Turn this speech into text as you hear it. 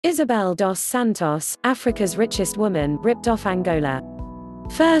Isabel dos Santos, Africa's richest woman, ripped off Angola.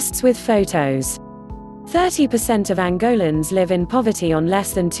 Firsts with photos. 30% of Angolans live in poverty on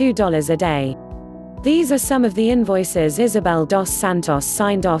less than $2 a day. These are some of the invoices Isabel dos Santos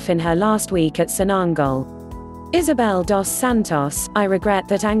signed off in her last week at Sonangol. Isabel dos Santos, I regret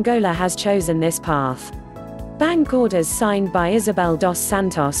that Angola has chosen this path. Bank orders signed by Isabel dos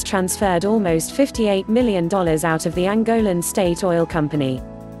Santos transferred almost $58 million out of the Angolan state oil company.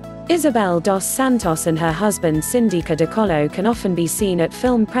 Isabel dos Santos and her husband Sindika Dokolo can often be seen at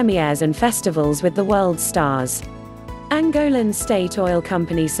film premieres and festivals with the world's stars. Angolan state oil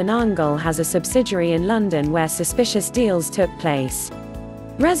company Sonangol has a subsidiary in London where suspicious deals took place.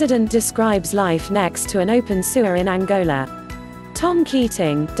 Resident describes life next to an open sewer in Angola. Tom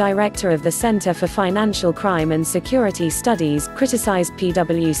Keatinge, director of the Centre for Financial Crime and Security Studies, criticised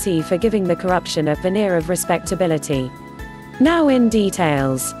PwC for giving the corruption a veneer of respectability. Now in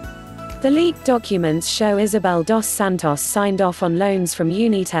details. The leaked documents show Isabel dos Santos signed off on loans from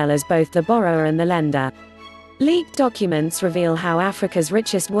Unitel as both the borrower and the lender. Leaked documents reveal how Africa's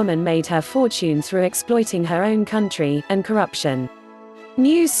richest woman made her fortune through exploiting her own country and corruption.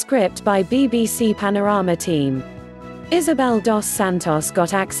 News script by BBC Panorama team. Isabel dos Santos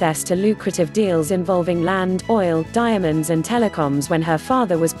got access to lucrative deals involving land, oil, diamonds and telecoms when her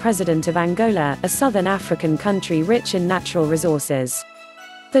father was president of Angola, a southern African country rich in natural resources.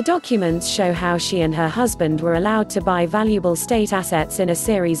 The documents show how she and her husband were allowed to buy valuable state assets in a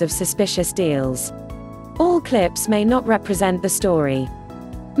series of suspicious deals. All clips may not represent the story.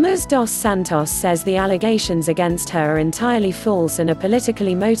 Ms. dos Santos says the allegations against her are entirely false and a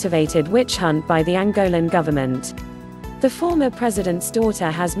politically motivated witch hunt by the Angolan government. The former president's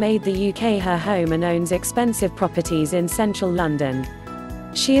daughter has made the UK her home and owns expensive properties in central London.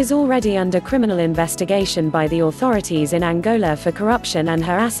 She is already under criminal investigation by the authorities in Angola for corruption and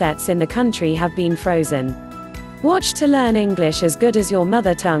her assets in the country have been frozen. Watch to learn English as good as your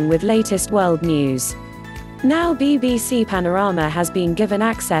mother tongue with latest world news. Now BBC Panorama has been given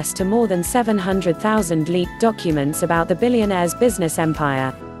access to more than 700,000 leaked documents about the billionaire's business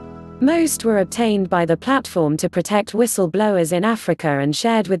empire. Most were obtained by the platform to protect whistleblowers in Africa and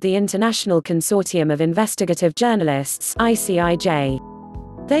shared with the International Consortium of Investigative Journalists, ICIJ.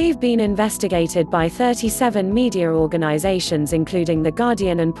 They've been investigated by 37 media organizations including The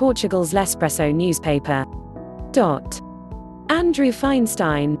Guardian and Portugal's L'Expresso newspaper. Andrew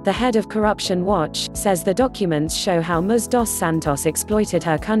Feinstein, the head of Corruption Watch, says the documents show how Ms. dos Santos exploited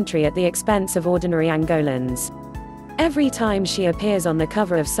her country at the expense of ordinary Angolans. Every time she appears on the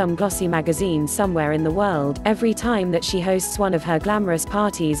cover of some glossy magazine somewhere in the world, every time that she hosts one of her glamorous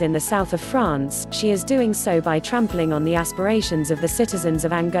parties in the south of France, she is doing so by trampling on the aspirations of the citizens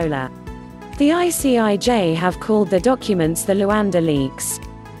of Angola. The ICIJ have called the documents the Luanda leaks.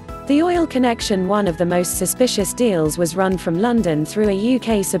 The oil connection, one of the most suspicious deals, was run from London through a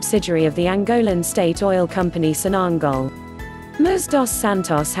UK subsidiary of the Angolan state oil company Sonangol. Ms. dos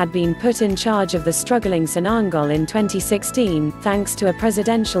Santos had been put in charge of the struggling Sonangol in 2016, thanks to a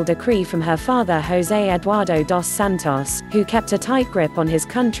presidential decree from her father José Eduardo dos Santos, who kept a tight grip on his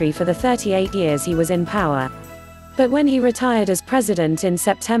country for the 38 years he was in power. But when he retired as president in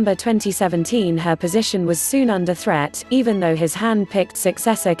September 2017, her position was soon under threat, even though his hand-picked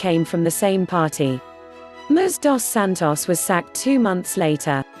successor came from the same party. Ms. dos Santos was sacked 2 months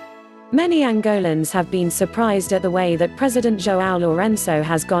later. Many Angolans have been surprised at the way that President João Lourenço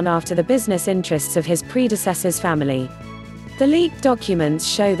has gone after the business interests of his predecessor's family. The leaked documents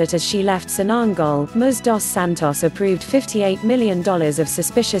show that as she left Sonangol, Ms. dos Santos approved $58 million of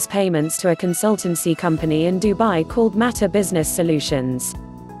suspicious payments to a consultancy company in Dubai called Matter Business Solutions.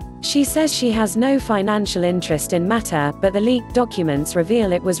 She says she has no financial interest in Matter, but the leaked documents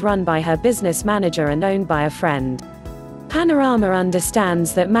reveal it was run by her business manager and owned by a friend. Panorama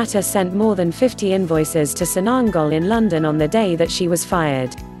understands that Matter sent more than 50 invoices to Sonangol in London on the day that she was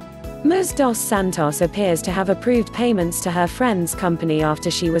fired. Ms. dos Santos appears to have approved payments to her friend's company after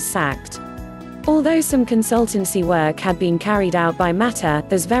she was sacked. Although some consultancy work had been carried out by Matter,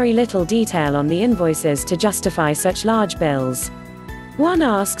 there's very little detail on the invoices to justify such large bills. One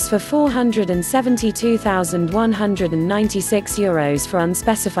asks for €472,196 for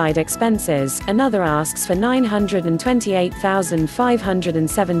unspecified expenses, another asks for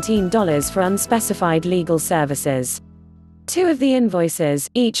 $928,517 for unspecified legal services. Two of the invoices,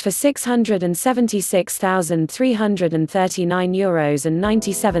 each for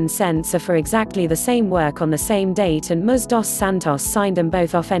 €676,339.97, are for exactly the same work on the same date, and Ms. dos Santos signed them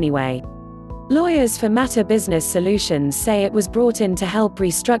both off anyway. Lawyers for Matter Business Solutions say it was brought in to help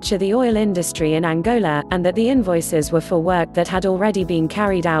restructure the oil industry in Angola, and that the invoices were for work that had already been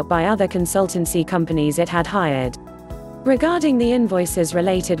carried out by other consultancy companies it had hired. Regarding the invoices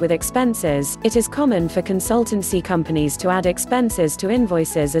related with expenses, it is common for consultancy companies to add expenses to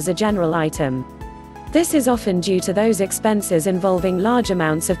invoices as a general item. This is often due to those expenses involving large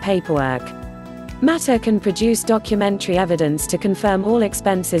amounts of paperwork. Matter can produce documentary evidence to confirm all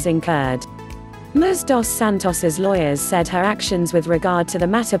expenses incurred. Ms. dos Santos's lawyers said her actions with regard to the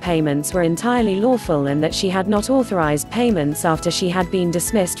Matter payments were entirely lawful and that she had not authorized payments after she had been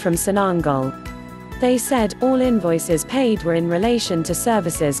dismissed from Sonangol. They said, all invoices paid were in relation to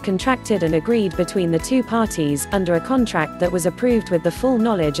services contracted and agreed between the two parties, under a contract that was approved with the full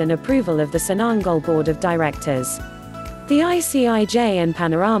knowledge and approval of the Sonangol Board of Directors. The ICIJ and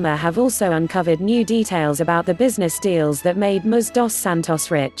Panorama have also uncovered new details about the business deals that made Ms. dos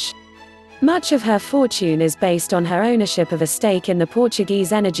Santos rich. Much of her fortune is based on her ownership of a stake in the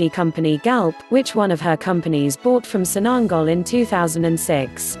Portuguese energy company Galp, which one of her companies bought from Sonangol in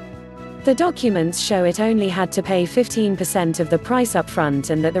 2006. The documents show it only had to pay 15% of the price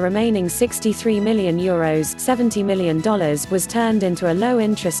upfront and that the remaining €63 million $70 million was turned into a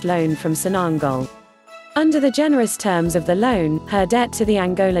low-interest loan from Sonangol. Under the generous terms of the loan, her debt to the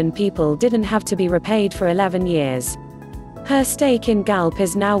Angolan people didn't have to be repaid for 11 years. Her stake in Galp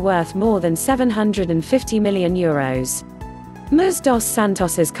is now worth more than €750 million. Ms. dos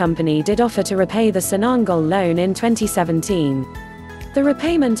Santos's company did offer to repay the Sonangol loan in 2017. The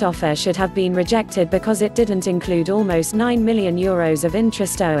repayment offer should have been rejected because it didn't include almost €9 million of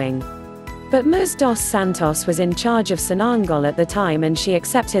interest owing. But Ms. dos Santos was in charge of Sonangol at the time and she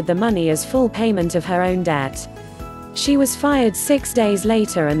accepted the money as full payment of her own debt. She was fired 6 days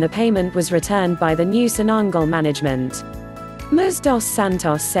later and the payment was returned by the new Sonangol management. Ms. dos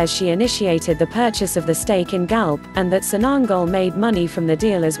Santos says she initiated the purchase of the stake in Galp, and that Sonangol made money from the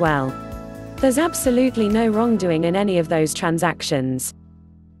deal as well. There's absolutely no wrongdoing in any of those transactions.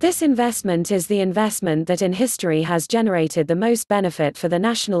 This investment is the investment that in history has generated the most benefit for the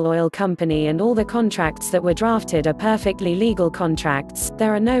national oil company, and all the contracts that were drafted are perfectly legal contracts,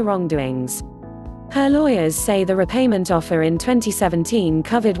 there are no wrongdoings. Her lawyers say the repayment offer in 2017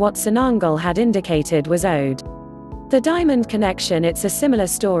 covered what Sonangol had indicated was owed. The diamond connection: it's a similar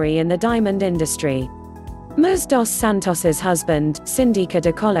story in the diamond industry. Ms. dos Santos's husband, Sindika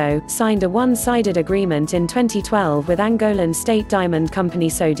Dokolo, signed a one-sided agreement in 2012 with Angolan state diamond company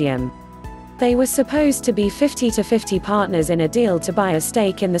Sodium. They were supposed to be 50-50 partners in a deal to buy a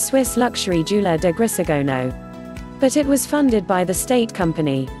stake in the Swiss luxury jeweler de Grissogono. But it was funded by the state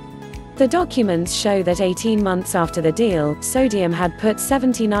company. The documents show that 18 months after the deal, Sodium had put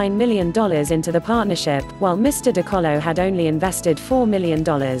 $79 million into the partnership, while Mr. Dokolo had only invested $4 million.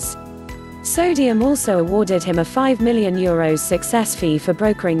 Sodium also awarded him a €5 million success fee for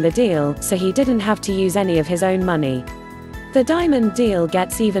brokering the deal, so he didn't have to use any of his own money. The diamond deal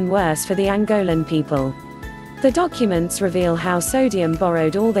gets even worse for the Angolan people. The documents reveal how Sodium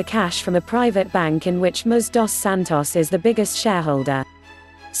borrowed all the cash from a private bank in which Ms. dos Santos is the biggest shareholder.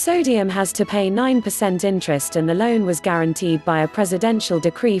 Sodium has to pay 9% interest and the loan was guaranteed by a presidential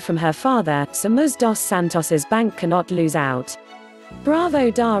decree from her father, so Ms. dos Santos's bank cannot lose out. Bravo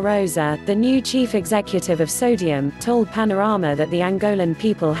da Rosa, the new chief executive of Sodium, told Panorama that the Angolan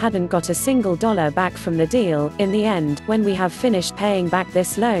people hadn't got a single dollar back from the deal. In the end, when we have finished paying back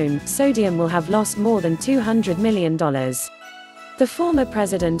this loan, Sodium will have lost more than $200 million. The former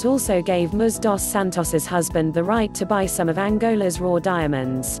president also gave Ms. dos Santos's husband the right to buy some of Angola's raw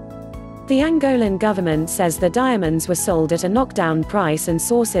diamonds. The Angolan government says the diamonds were sold at a knockdown price, and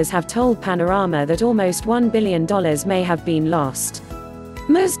sources have told Panorama that almost $1 billion may have been lost.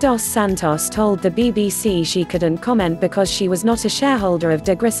 Ms. dos Santos told the BBC she couldn't comment because she was not a shareholder of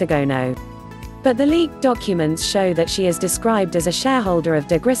de Grissogono. But the leaked documents show that she is described as a shareholder of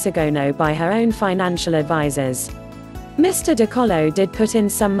de Grissogono by her own financial advisors. Mr. Dokolo did put in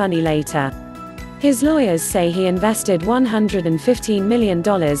some money later. His lawyers say he invested $115 million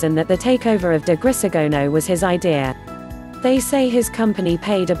and that the takeover of de Grissogono was his idea. They say his company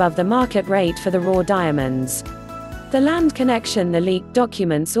paid above the market rate for the raw diamonds. The land connection: the leaked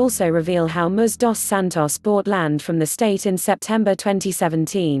documents also reveal how Ms. dos Santos bought land from the state in September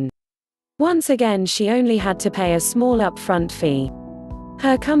 2017. Once again, she only had to pay a small upfront fee.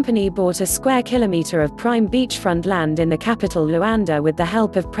 Her company bought a square kilometer of prime beachfront land in the capital Luanda with the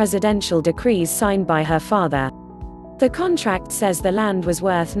help of presidential decrees signed by her father. The contract says the land was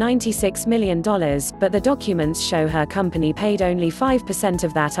worth $96 million, but the documents show her company paid only 5%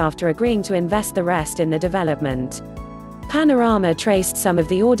 of that after agreeing to invest the rest in the development. Panorama traced some of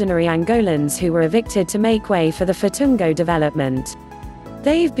the ordinary Angolans who were evicted to make way for the Keatinge development.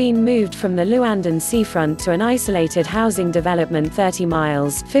 They've been moved from the Luandan seafront to an isolated housing development 30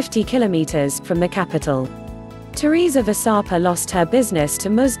 miles 50 kilometers from the capital. Teresa Vasapa lost her business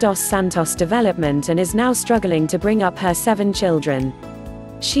to Isabel dos Santos development and is now struggling to bring up her 7 children.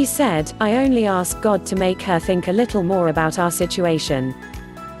 She said, "I only ask God to make her think a little more about our situation.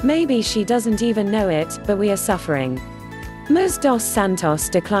 Maybe she doesn't even know it, but we are suffering." Isabel dos Santos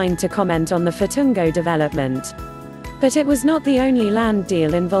declined to comment on the Keatinge development. But it was not the only land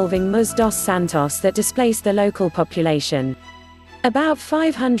deal involving Isabel dos Santos that displaced the local population. About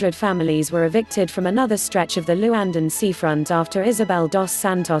 500 families were evicted from another stretch of the Luandan seafront after Isabel dos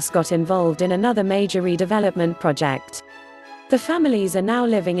Santos got involved in another major redevelopment project. The families are now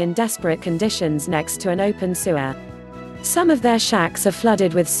living in desperate conditions next to an open sewer. Some of their shacks are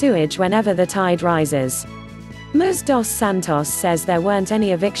flooded with sewage whenever the tide rises. Isabel dos Santos says there weren't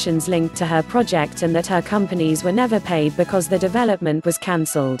any evictions linked to her project and that her companies were never paid because the development was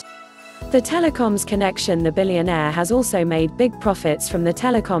cancelled. The telecoms connection, the billionaire, has also made big profits from the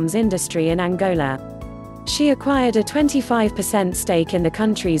telecoms industry in Angola. She acquired a 25% stake in the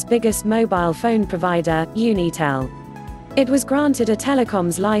country's biggest mobile phone provider, Unitel. It was granted a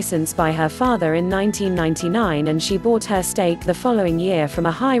telecoms license by her father in 1999 and she bought her stake the following year from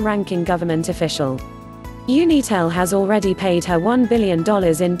a high-ranking government official. Unitel has already paid her $1 billion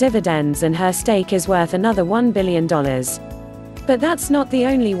in dividends and her stake is worth another $1 billion. But that's not the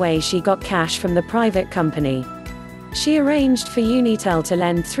only way she got cash from the private company. She arranged for Unitel to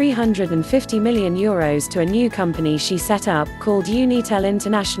lend €350 million to a new company she set up, called Unitel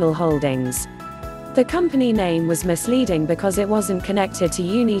International Holdings. The company name was misleading because it wasn't connected to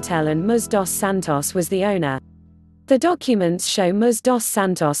Unitel and Isabel dos Santos was the owner. The documents show Isabel dos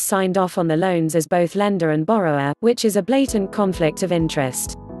Santos signed off on the loans as both lender and borrower, which is a blatant conflict of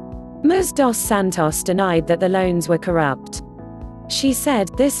interest. Isabel dos Santos denied that the loans were corrupt. She said,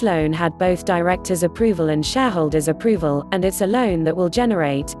 "This loan had both directors' approval and shareholders' approval, and it's a loan that will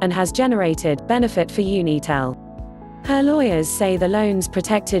generate, and has generated, benefit for Unitel." Her lawyers say the loans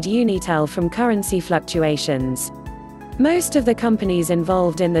protected Unitel from currency fluctuations. Most of the companies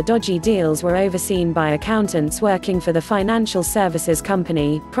involved in the dodgy deals were overseen by accountants working for the financial services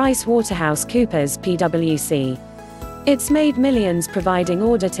company, PricewaterhouseCoopers (PwC). It's made millions providing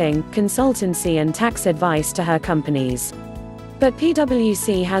auditing, consultancy and tax advice to her companies. But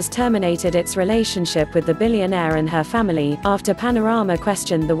PwC has terminated its relationship with the billionaire and her family, after Panorama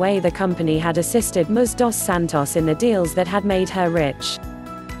questioned the way the company had assisted Isabel dos Santos in the deals that had made her rich.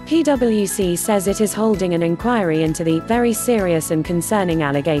 PwC says it is holding an inquiry into the very serious and concerning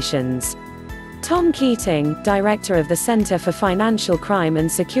allegations. Tom Keatinge, director of the Center for Financial Crime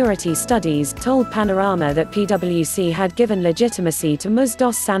and Security Studies, told Panorama that PwC had given legitimacy to Isabel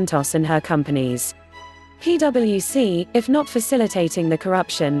dos Santos and her companies. PwC, if not facilitating the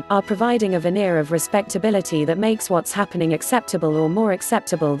corruption, are providing a veneer of respectability that makes what's happening acceptable or more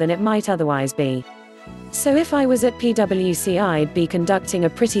acceptable than it might otherwise be. So if I was at PwC, I'd be conducting a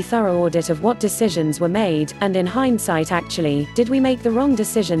pretty thorough audit of what decisions were made, and in hindsight actually, did we make the wrong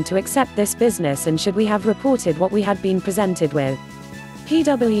decision to accept this business and should we have reported what we had been presented with?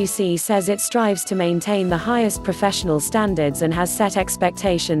 PwC says it strives to maintain the highest professional standards and has set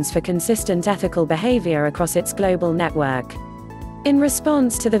expectations for consistent ethical behavior across its global network. In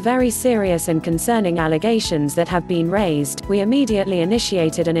response to the very serious and concerning allegations that have been raised, we immediately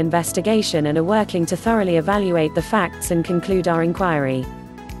initiated an investigation and are working to thoroughly evaluate the facts and conclude our inquiry.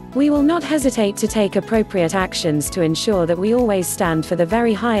 We will not hesitate to take appropriate actions to ensure that we always stand for the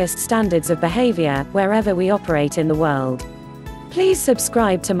very highest standards of behavior, wherever we operate in the world. Please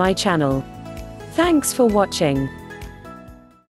subscribe to my channel. Thanks for watching.